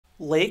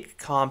Lake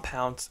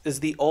Compounce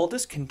is the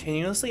oldest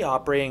continuously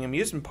operating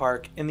amusement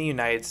park in the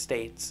United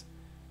States.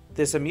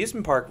 This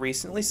amusement park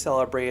recently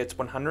celebrated its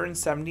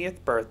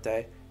 170th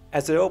birthday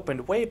as it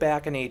opened way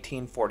back in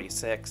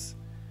 1846.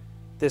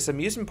 This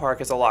amusement park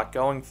has a lot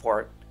going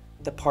for it.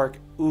 The park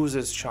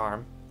oozes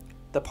charm.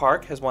 The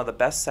park has one of the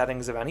best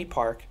settings of any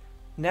park,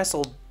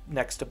 nestled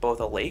next to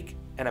both a lake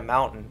and a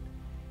mountain,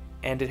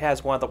 and it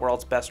has one of the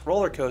world's best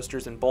roller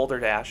coasters in Boulder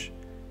Dash.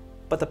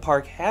 But the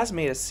park has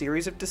made a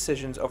series of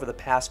decisions over the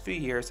past few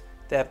years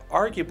that have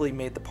arguably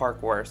made the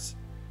park worse.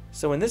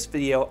 So in this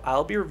video,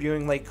 I'll be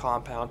reviewing Lake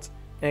Compounce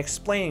and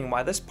explaining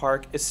why this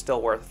park is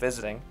still worth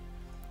visiting.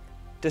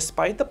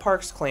 Despite the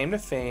park's claim to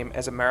fame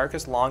as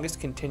America's longest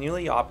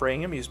continually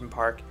operating amusement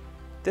park,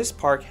 this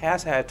park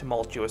has had a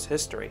tumultuous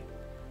history.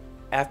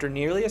 After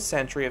nearly a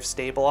century of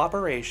stable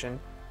operation,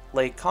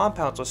 Lake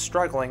Compounce was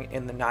struggling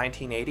in the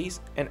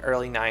 1980s and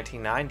early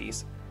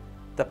 1990s.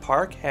 The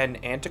park had an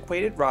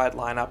antiquated ride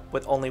lineup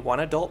with only one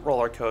adult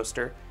roller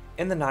coaster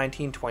in the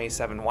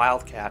 1927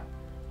 Wildcat,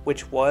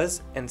 which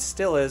was and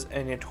still is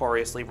a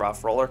notoriously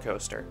rough roller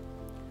coaster.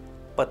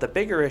 But the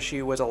bigger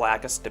issue was a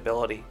lack of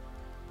stability.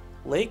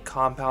 Lake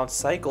Compounce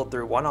cycled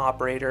through one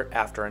operator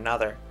after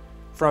another.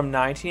 From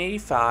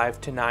 1985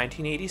 to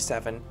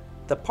 1987,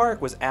 the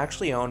park was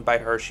actually owned by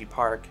Hershey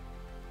Park.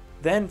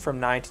 Then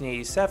from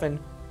 1987,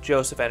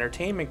 Joseph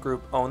Entertainment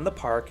Group owned the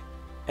park,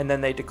 and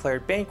then they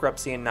declared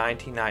bankruptcy in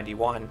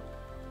 1991.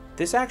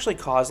 This actually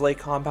caused Lake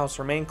Compounce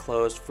to remain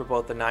closed for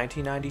both the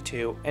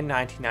 1992 and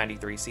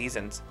 1993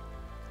 seasons.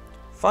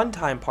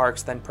 Funtime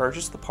Parks then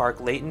purchased the park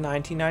late in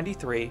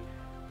 1993,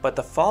 but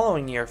the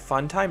following year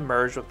Funtime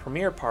merged with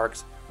Premier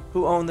Parks,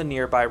 who owned the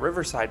nearby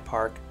Riverside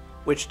Park,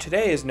 which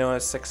today is known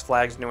as Six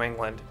Flags New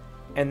England,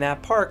 and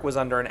that park was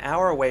under an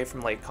hour away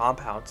from Lake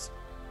Compounce.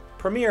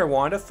 Premier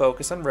wanted to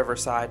focus on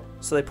Riverside,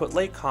 so they put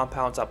Lake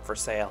Compounce up for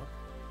sale.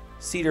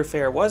 Cedar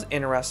Fair was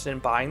interested in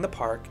buying the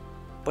park,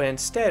 but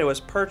instead it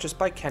was purchased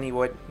by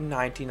Kennywood in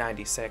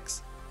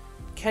 1996.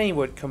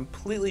 Kennywood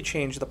completely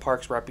changed the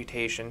park's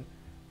reputation,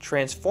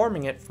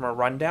 transforming it from a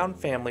rundown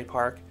family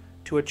park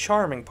to a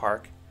charming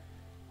park.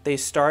 They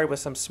started with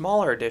some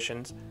smaller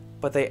additions,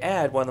 but they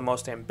add one of the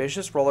most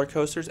ambitious roller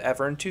coasters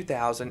ever in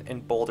 2000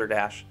 in Boulder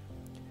Dash.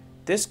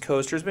 This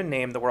coaster has been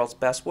named the world's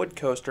best wood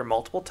coaster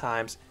multiple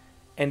times,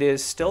 and it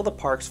is still the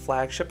park's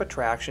flagship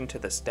attraction to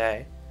this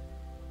day.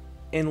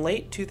 In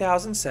late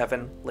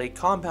 2007, Lake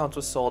Compounce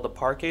was sold to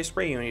Parques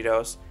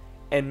Reunidos,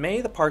 and many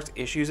of the park's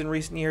issues in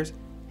recent years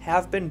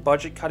have been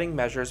budget-cutting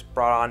measures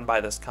brought on by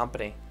this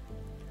company.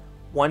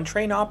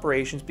 One-train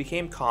operations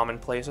became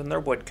commonplace on their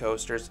wood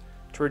coasters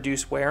to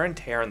reduce wear and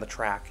tear on the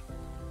track.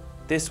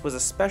 This was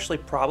especially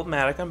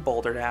problematic on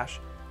Boulder Dash,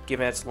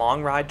 given its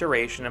long ride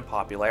duration and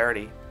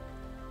popularity.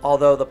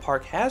 Although the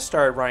park has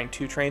started running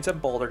 2 trains on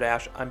Boulder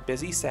Dash on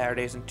busy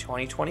Saturdays in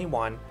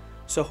 2021,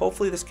 so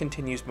hopefully this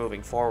continues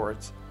moving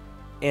forwards.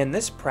 And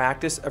this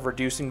practice of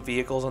reducing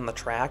vehicles on the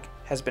track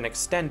has been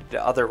extended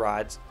to other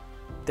rides.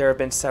 There have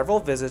been several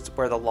visits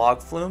where the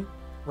log flume,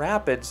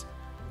 rapids,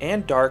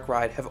 and dark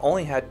ride have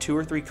only had 2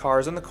 or 3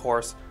 cars on the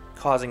course,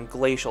 causing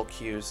glacial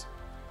queues.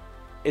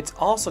 It's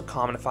also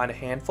common to find a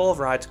handful of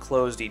rides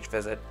closed each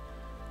visit.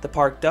 The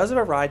park does have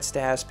a ride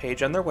status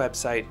page on their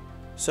website,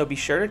 so be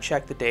sure to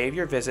check the day of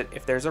your visit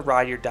if there's a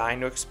ride you're dying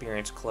to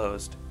experience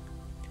closed.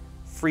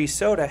 Free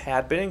soda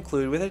had been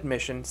included with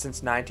admission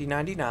since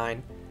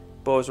 1999,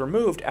 but was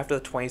removed after the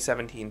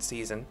 2017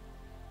 season.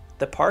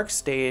 The park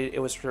stated it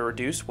was to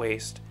reduce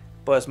waste,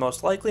 but is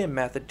most likely a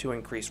method to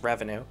increase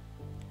revenue.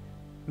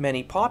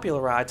 Many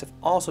popular rides have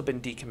also been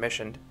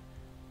decommissioned.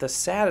 The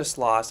saddest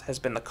loss has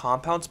been the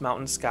Compounce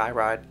Mountain Sky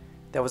Ride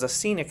that was a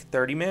scenic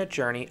 30-minute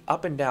journey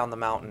up and down the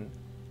mountain.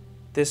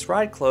 This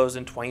ride closed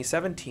in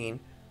 2017,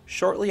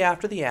 shortly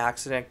after the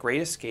accident at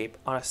Great Escape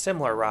on a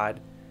similar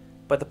ride,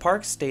 but the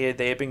park stated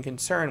they had been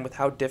concerned with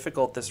how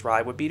difficult this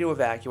ride would be to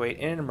evacuate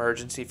in an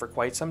emergency for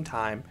quite some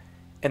time,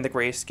 and the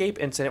Great Escape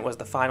incident was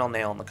the final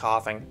nail in the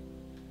coffin.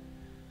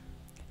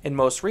 And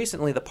most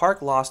recently, the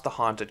park lost the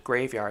Haunted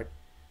Graveyard.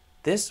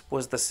 This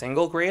was the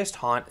single greatest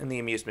haunt in the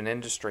amusement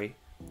industry.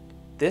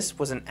 This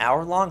was an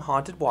hour-long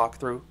haunted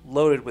walkthrough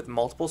loaded with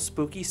multiple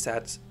spooky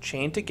sets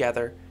chained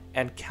together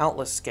and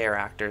countless scare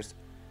actors.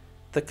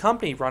 The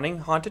company running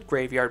Haunted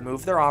Graveyard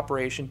moved their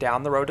operation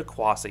down the road to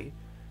Quasi.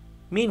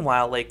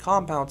 Meanwhile, Lake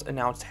Compounce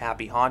announced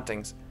Happy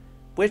Hauntings,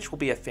 which will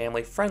be a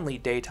family-friendly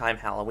daytime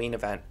Halloween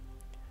event.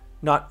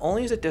 Not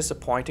only is it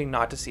disappointing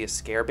not to see a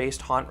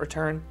scare-based haunt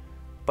return,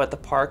 but the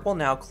park will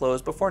now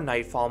close before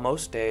nightfall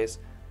most days,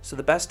 so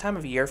the best time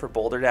of year for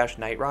Boulder Dash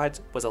night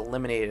rides was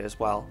eliminated as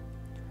well.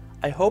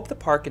 I hope the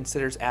park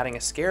considers adding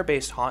a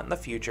scare-based haunt in the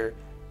future,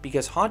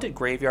 because Haunted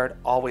Graveyard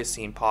always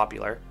seemed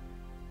popular.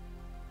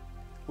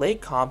 Lake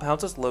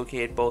Compounce is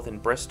located both in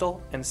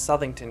Bristol and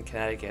Southington,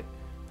 Connecticut.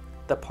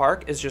 The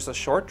park is just a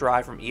short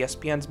drive from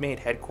ESPN's main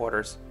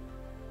headquarters.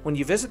 When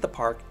you visit the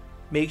park,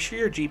 make sure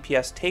your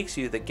GPS takes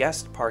you to the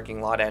guest parking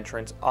lot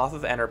entrance off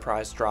of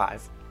Enterprise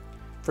Drive.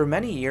 For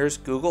many years,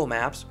 Google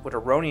Maps would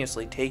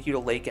erroneously take you to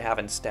Lake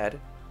Ave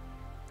instead.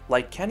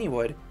 Like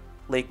Kennywood,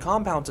 Lake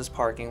Compounce's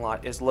parking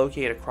lot is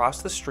located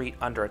across the street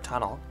under a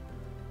tunnel.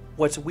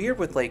 What's weird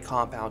with Lake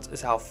Compounce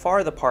is how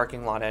far the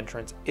parking lot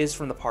entrance is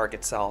from the park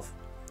itself.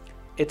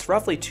 It's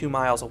roughly 2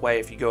 miles away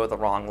if you go to the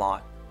wrong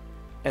lot,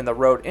 and the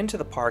road into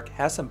the park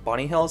has some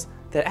bunny hills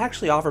that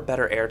actually offer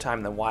better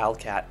airtime than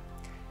Wildcat,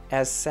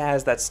 as sad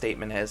as that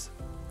statement is.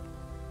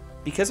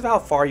 Because of how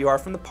far you are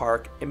from the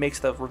park, it makes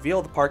the reveal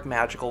of the park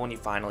magical when you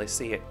finally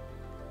see it.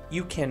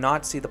 You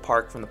cannot see the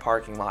park from the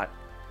parking lot.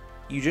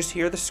 You just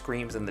hear the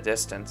screams in the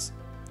distance.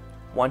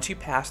 Once you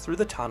pass through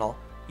the tunnel,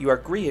 you are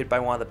greeted by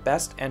one of the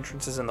best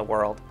entrances in the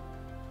world.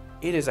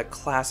 It is a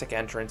classic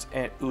entrance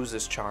and it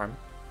oozes charm.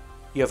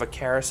 You have a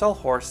carousel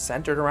horse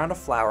centered around a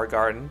flower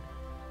garden.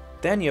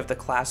 Then you have the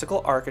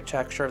classical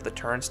architecture of the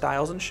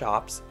turnstiles and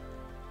shops.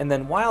 And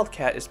then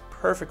Wildcat is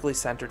perfectly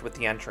centered with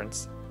the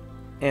entrance.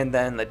 And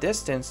then in the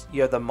distance,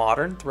 you have the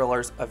modern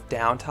thrillers of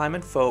Downtime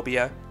and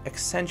Phobia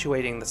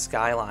accentuating the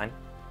skyline.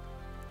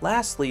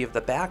 Lastly, you have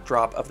the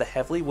backdrop of the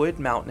heavily wooded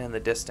mountain in the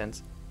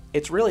distance.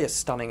 It's really a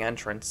stunning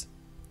entrance.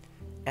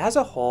 As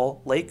a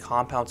whole, Lake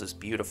Compounce is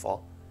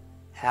beautiful.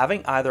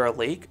 Having either a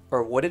lake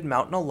or wooded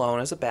mountain alone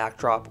as a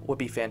backdrop would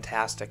be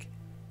fantastic.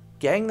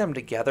 Getting them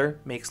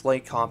together makes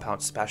Lake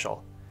Compounce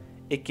special.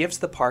 It gives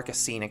the park a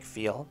scenic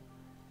feel.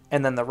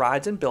 And then the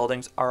rides and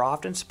buildings are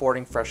often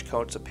sporting fresh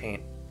coats of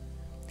paint.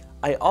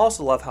 I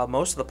also love how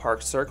most of the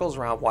park circles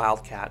around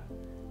Wildcat.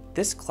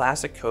 This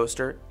classic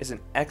coaster is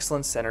an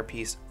excellent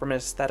centerpiece from an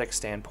aesthetic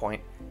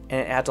standpoint, and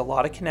it adds a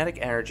lot of kinetic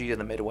energy to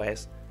the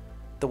midways.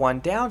 The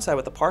one downside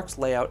with the park's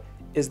layout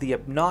is the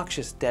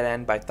obnoxious dead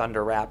end by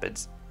Thunder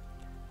Rapids.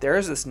 There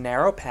is this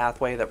narrow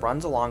pathway that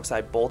runs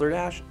alongside Boulder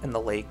Dash and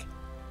the lake.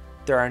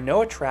 There are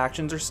no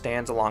attractions or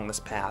stands along this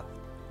path.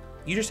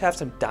 You just have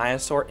some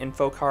dinosaur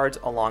info cards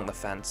along the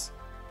fence.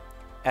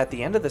 At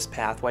the end of this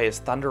pathway is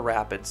Thunder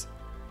Rapids.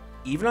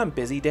 Even on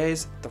busy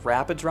days, the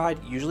Rapids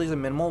ride usually is a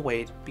minimal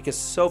wait because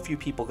so few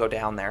people go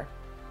down there.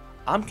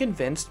 I'm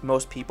convinced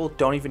most people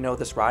don't even know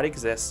this ride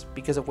exists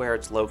because of where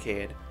it's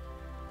located.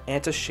 And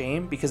it's a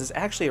shame because it's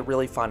actually a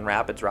really fun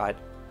Rapids ride.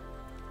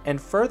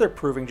 And further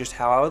proving just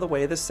how out of the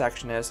way this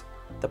section is,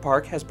 the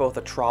park has both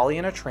a trolley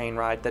and a train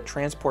ride that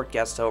transport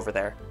guests over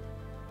there.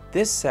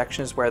 This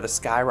section is where the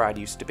Sky Ride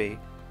used to be,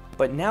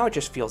 but now it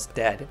just feels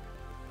dead.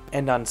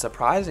 And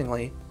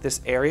unsurprisingly,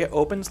 this area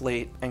opens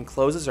late and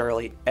closes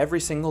early every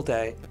single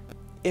day,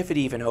 if it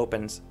even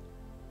opens.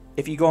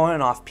 If you go on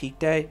an off-peak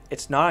day,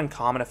 it's not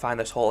uncommon to find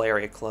this whole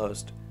area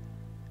closed.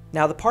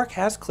 Now the park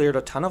has cleared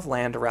a ton of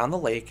land around the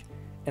lake,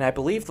 and I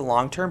believe the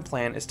long-term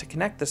plan is to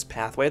connect this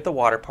pathway at the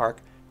water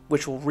park,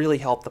 which will really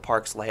help the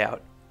park's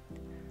layout.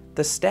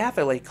 The staff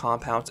at Lake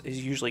Compounce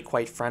is usually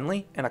quite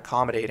friendly and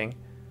accommodating.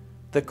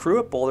 The crew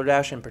at Boulder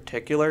Dash in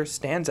particular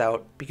stands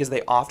out because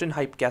they often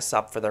hype guests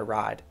up for their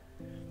ride.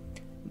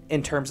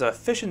 In terms of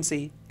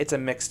efficiency, it's a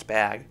mixed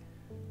bag.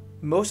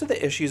 Most of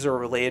the issues are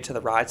related to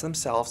the rides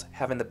themselves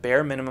having the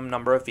bare minimum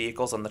number of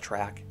vehicles on the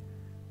track.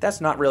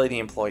 That's not really the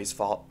employees'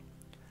 fault.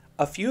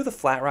 A few of the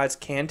flat rides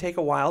can take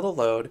a while to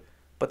load,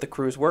 but the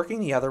crews working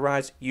the other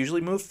rides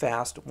usually move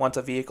fast once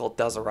a vehicle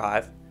does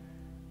arrive.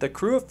 The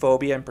crew of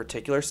Phobia in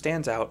particular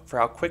stands out for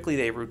how quickly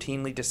they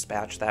routinely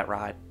dispatch that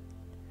ride.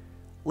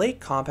 Lake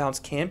Compounce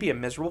can be a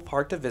miserable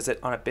park to visit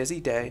on a busy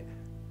day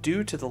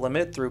due to the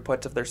limited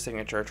throughputs of their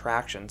signature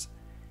attractions.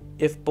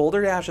 If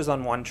Boulder Dash is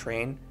on one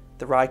train,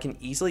 the ride can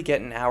easily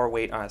get an hour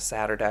wait on a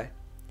Saturday.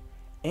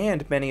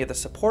 And many of the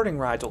supporting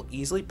rides will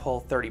easily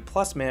pull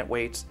 30+ minute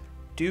waits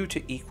due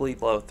to equally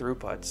low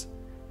throughputs.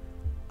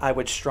 I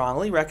would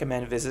strongly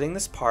recommend visiting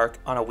this park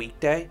on a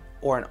weekday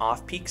or an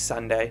off-peak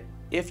Sunday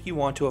if you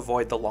want to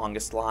avoid the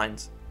longest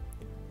lines.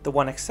 The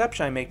one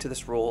exception I make to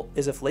this rule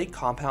is if Lake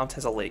Compounce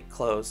has a late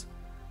close.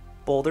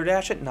 Boulder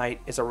Dash at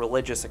night is a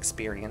religious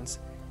experience,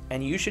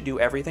 and you should do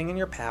everything in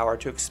your power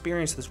to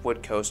experience this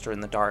wood coaster in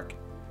the dark.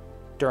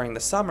 During the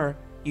summer,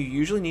 you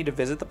usually need to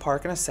visit the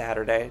park on a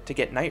Saturday to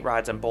get night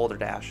rides on Boulder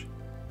Dash.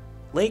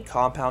 Lake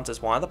Compounce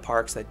is one of the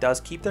parks that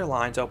does keep their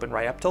lines open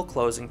right up till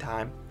closing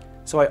time,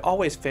 so I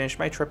always finish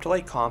my trip to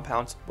Lake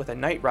Compounce with a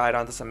night ride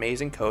on this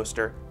amazing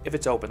coaster if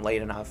it's open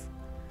late enough.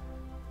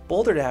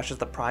 Boulder Dash is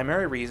the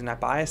primary reason I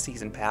buy a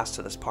season pass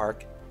to this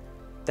park.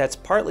 That's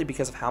partly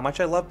because of how much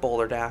I love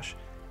Boulder Dash,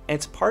 and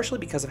it's partially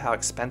because of how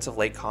expensive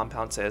Lake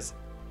Compounce is.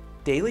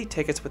 Daily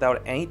tickets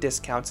without any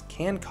discounts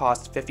can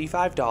cost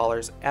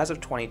 $55 as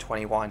of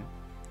 2021,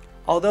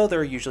 although there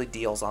are usually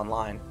deals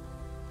online.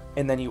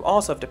 And then you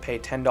also have to pay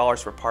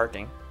 $10 for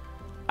parking.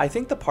 I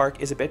think the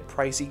park is a bit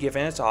pricey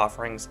given its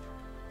offerings,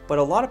 but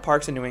a lot of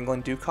parks in New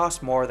England do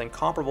cost more than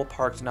comparable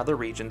parks in other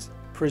regions,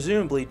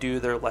 presumably due to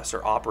their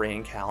lesser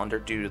operating calendar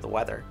due to the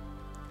weather.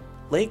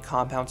 Lake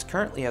Compounce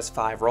currently has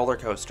 5 roller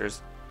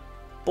coasters.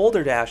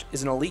 Boulder Dash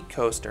is an elite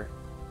coaster.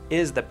 It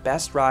is the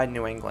best ride in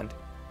New England.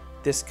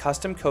 This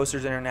Custom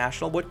Coasters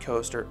International wood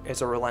coaster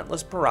is a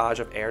relentless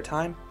barrage of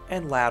airtime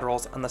and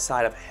laterals on the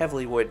side of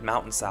heavily wooded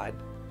mountainside.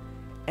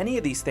 Any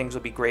of these things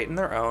would be great in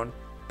their own,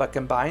 but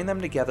combining them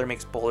together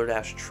makes Boulder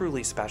Dash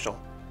truly special.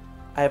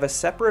 I have a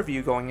separate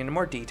review going into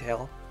more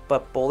detail,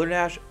 but Boulder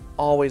Dash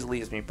always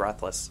leaves me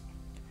breathless.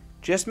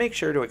 Just make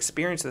sure to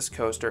experience this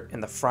coaster in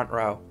the front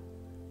row.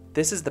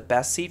 This is the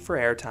best seat for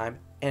airtime,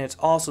 and it's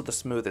also the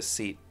smoothest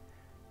seat.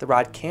 The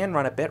ride can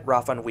run a bit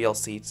rough on wheel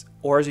seats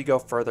or as you go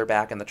further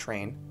back in the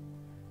train.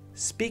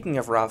 Speaking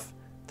of rough,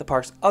 the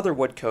park's other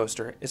wood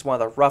coaster is one of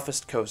the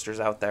roughest coasters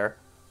out there.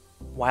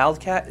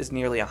 Wildcat is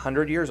nearly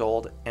 100 years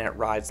old and it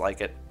rides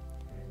like it.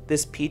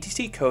 This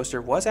PTC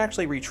coaster was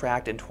actually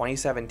retracked in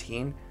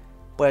 2017,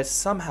 but it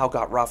somehow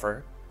got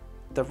rougher.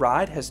 The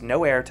ride has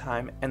no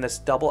airtime, and this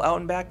double out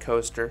and back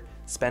coaster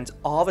spends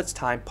all of its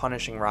time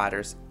punishing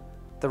riders.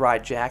 The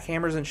ride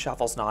jackhammers and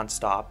shuffles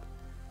non-stop.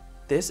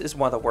 This is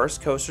one of the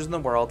worst coasters in the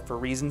world for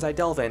reasons I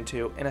delve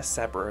into in a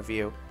separate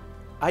review.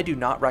 I do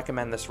not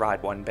recommend this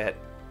ride one bit.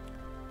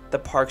 The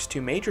park's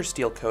two major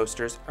steel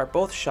coasters are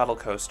both shuttle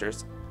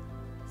coasters.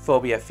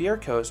 Phobia Fear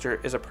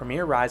Coaster is a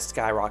premier ride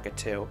Skyrocket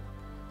 2,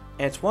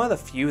 and it's one of the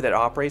few that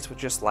operates with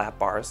just lap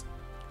bars.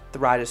 The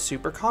ride is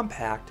super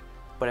compact,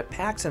 but it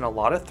packs in a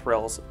lot of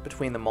thrills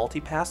between the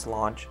multi-pass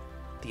launch,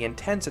 the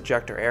intense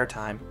ejector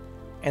airtime,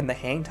 and the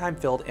hang time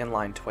filled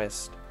inline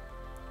twist.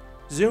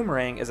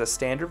 Zoomerang is a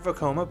standard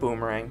Vekoma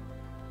boomerang,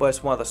 but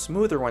it's one of the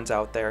smoother ones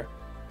out there,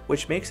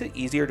 which makes it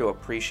easier to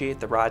appreciate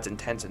the ride's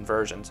intense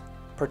inversions,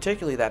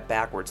 particularly that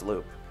backwards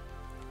loop.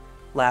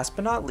 Last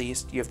but not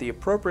least, you have the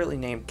appropriately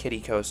named Kiddie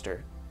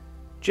Coaster.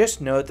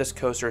 Just know that this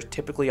coaster is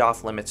typically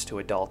off limits to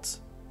adults.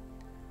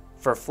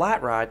 For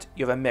flat rides,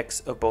 you have a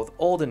mix of both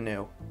old and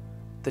new.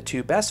 The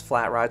two best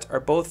flat rides are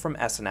both from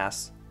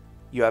S&S.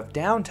 You have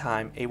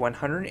Downtime, a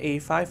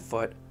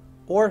 185-foot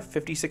or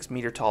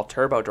 56-meter tall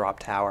turbo drop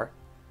tower.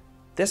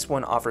 This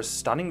one offers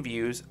stunning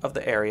views of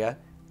the area,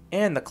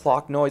 and the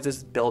clock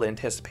noises build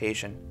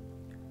anticipation.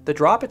 The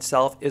drop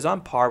itself is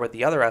on par with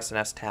the other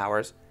S&S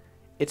towers.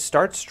 It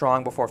starts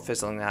strong before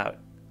fizzling out.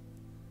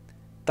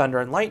 Thunder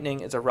and Lightning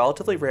is a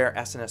relatively rare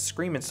S&S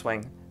scream and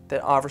swing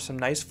that offers some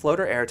nice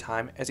floater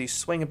airtime as you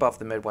swing above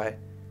the midway.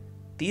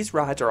 These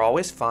rides are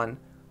always fun,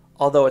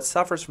 although it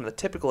suffers from the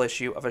typical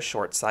issue of a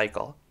short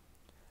cycle.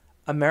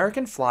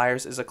 American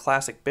Flyers is a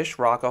classic Bish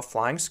Rocco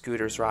flying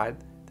scooters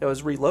ride that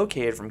was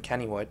relocated from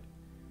Kennywood.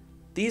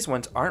 These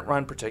ones aren't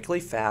run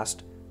particularly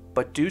fast,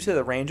 but due to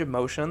the range of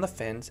motion on the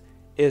fins,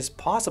 it is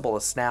possible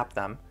to snap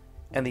them,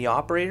 and the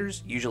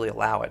operators usually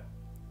allow it.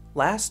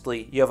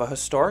 Lastly, you have a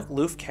historic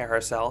Loof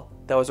carousel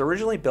that was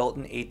originally built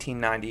in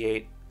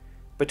 1898.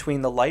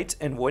 Between the lights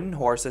and wooden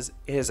horses,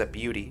 it is a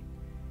beauty.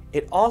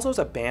 It also has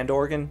a band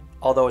organ,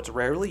 although it's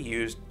rarely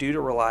used due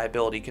to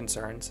reliability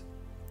concerns.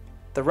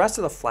 The rest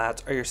of the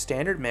flats are your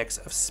standard mix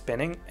of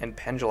spinning and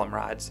pendulum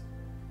rides.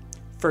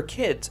 For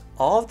kids,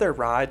 all of their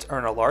rides are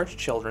in a large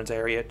children's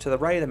area to the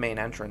right of the main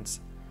entrance.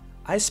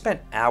 I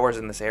spent hours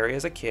in this area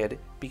as a kid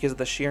because of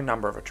the sheer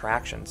number of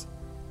attractions.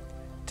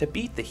 To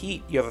beat the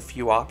heat, you have a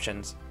few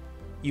options.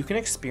 You can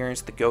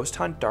experience the Ghost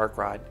Hunt Dark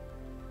Ride.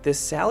 This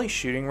Sally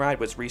shooting ride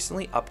was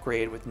recently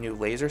upgraded with new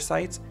laser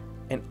sights,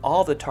 and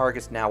all of the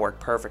targets now work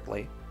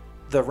perfectly.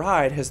 The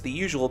ride has the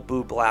usual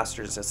Boo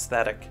Blasters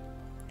aesthetic.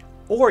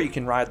 Or you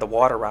can ride the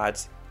water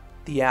rides.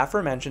 The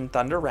aforementioned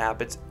Thunder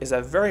Rapids is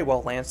a very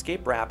well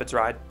landscaped rapids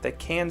ride that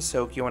can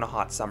soak you on a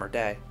hot summer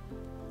day.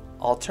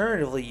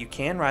 Alternatively, you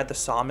can ride the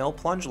Sawmill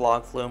Plunge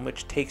log flume,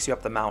 which takes you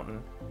up the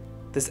mountain.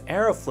 This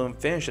arrow flume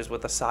finishes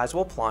with a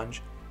sizable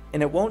plunge,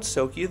 and it won't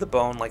soak you to the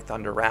bone like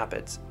Thunder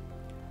Rapids.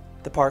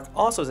 The park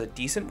also has a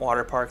decent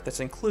water park that's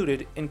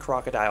included in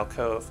Crocodile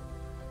Cove.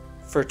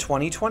 For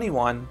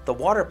 2021, the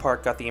water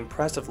park got the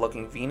impressive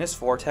looking Venus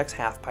Vortex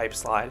half-pipe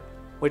slide,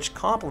 which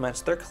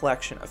complements their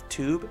collection of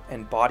tube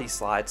and body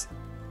slides.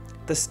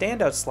 The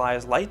standout slide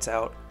is Lights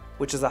Out,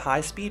 which is a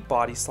high-speed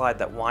body slide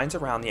that winds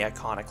around the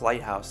iconic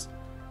lighthouse.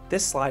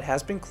 This slide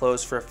has been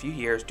closed for a few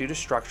years due to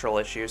structural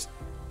issues,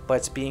 but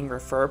it's being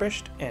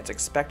refurbished and it's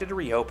expected to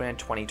reopen in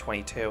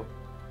 2022.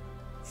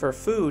 For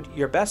food,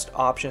 your best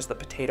option is the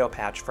Potato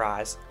Patch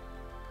Fries.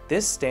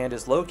 This stand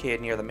is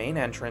located near the main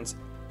entrance,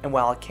 and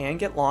while it can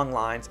get long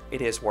lines,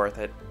 it is worth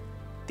it.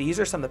 These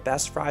are some of the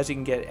best fries you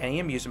can get at any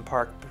amusement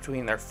park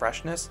between their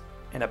freshness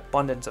and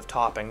abundance of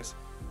toppings.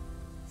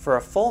 For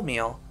a full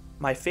meal,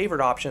 my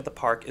favorite option at the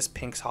park is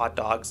Pink's Hot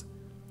Dogs.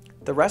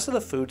 The rest of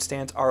the food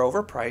stands are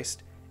overpriced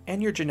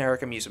and your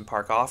generic amusement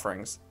park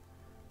offerings.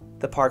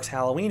 The park's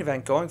Halloween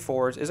event going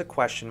forward is a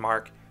question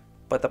mark,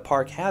 but the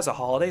park has a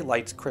Holiday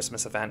Lights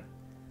Christmas event.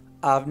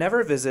 I've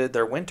never visited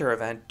their winter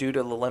event due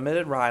to the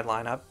limited ride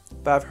lineup,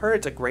 but I've heard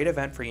it's a great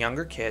event for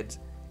younger kids,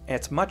 and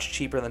it's much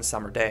cheaper than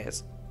summer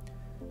days.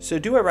 So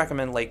do I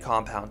recommend Lake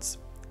Compounce?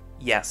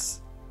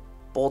 Yes.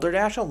 Boulder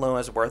Dash alone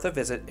is worth a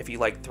visit if you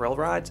like thrill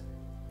rides,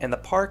 and the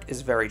park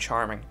is very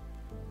charming.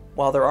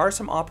 While there are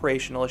some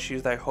operational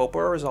issues that I hope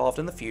are resolved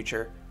in the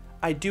future,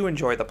 I do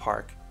enjoy the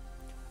park.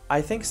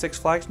 I think Six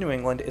Flags New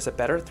England is a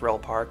better thrill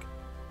park,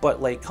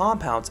 but Lake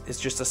Compounce is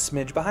just a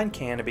smidge behind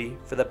Canopy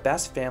for the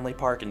best family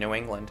park in New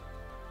England.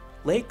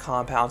 Lake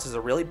Compounce is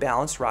a really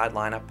balanced ride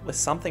lineup with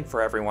something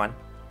for everyone.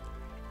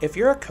 If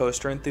you're a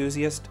coaster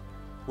enthusiast,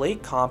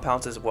 Lake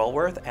Compounce is well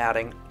worth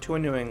adding to a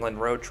New England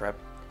road trip,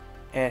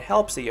 and it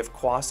helps that you have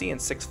Quasi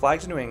and Six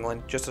Flags New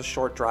England just a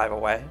short drive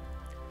away.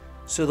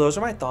 So those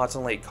are my thoughts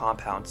on Lake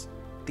Compounce.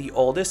 the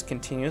oldest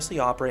continuously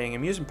operating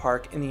amusement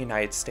park in the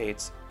United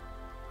States.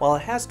 While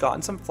it has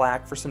gotten some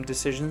flack for some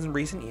decisions in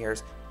recent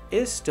years, it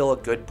is still a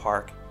good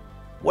park.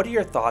 What are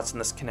your thoughts on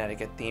this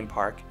Connecticut theme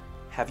park?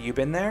 Have you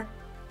been there?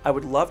 I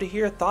would love to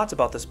hear your thoughts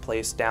about this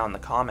place down in the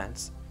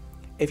comments.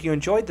 If you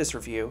enjoyed this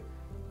review,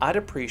 I'd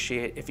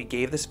appreciate if you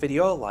gave this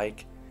video a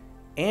like,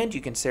 and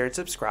you considered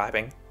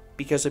subscribing,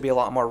 because there'll be a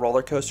lot more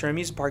roller coaster and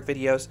amusement park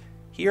videos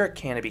here at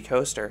Canopy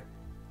Coaster.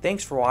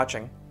 Thanks for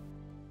watching.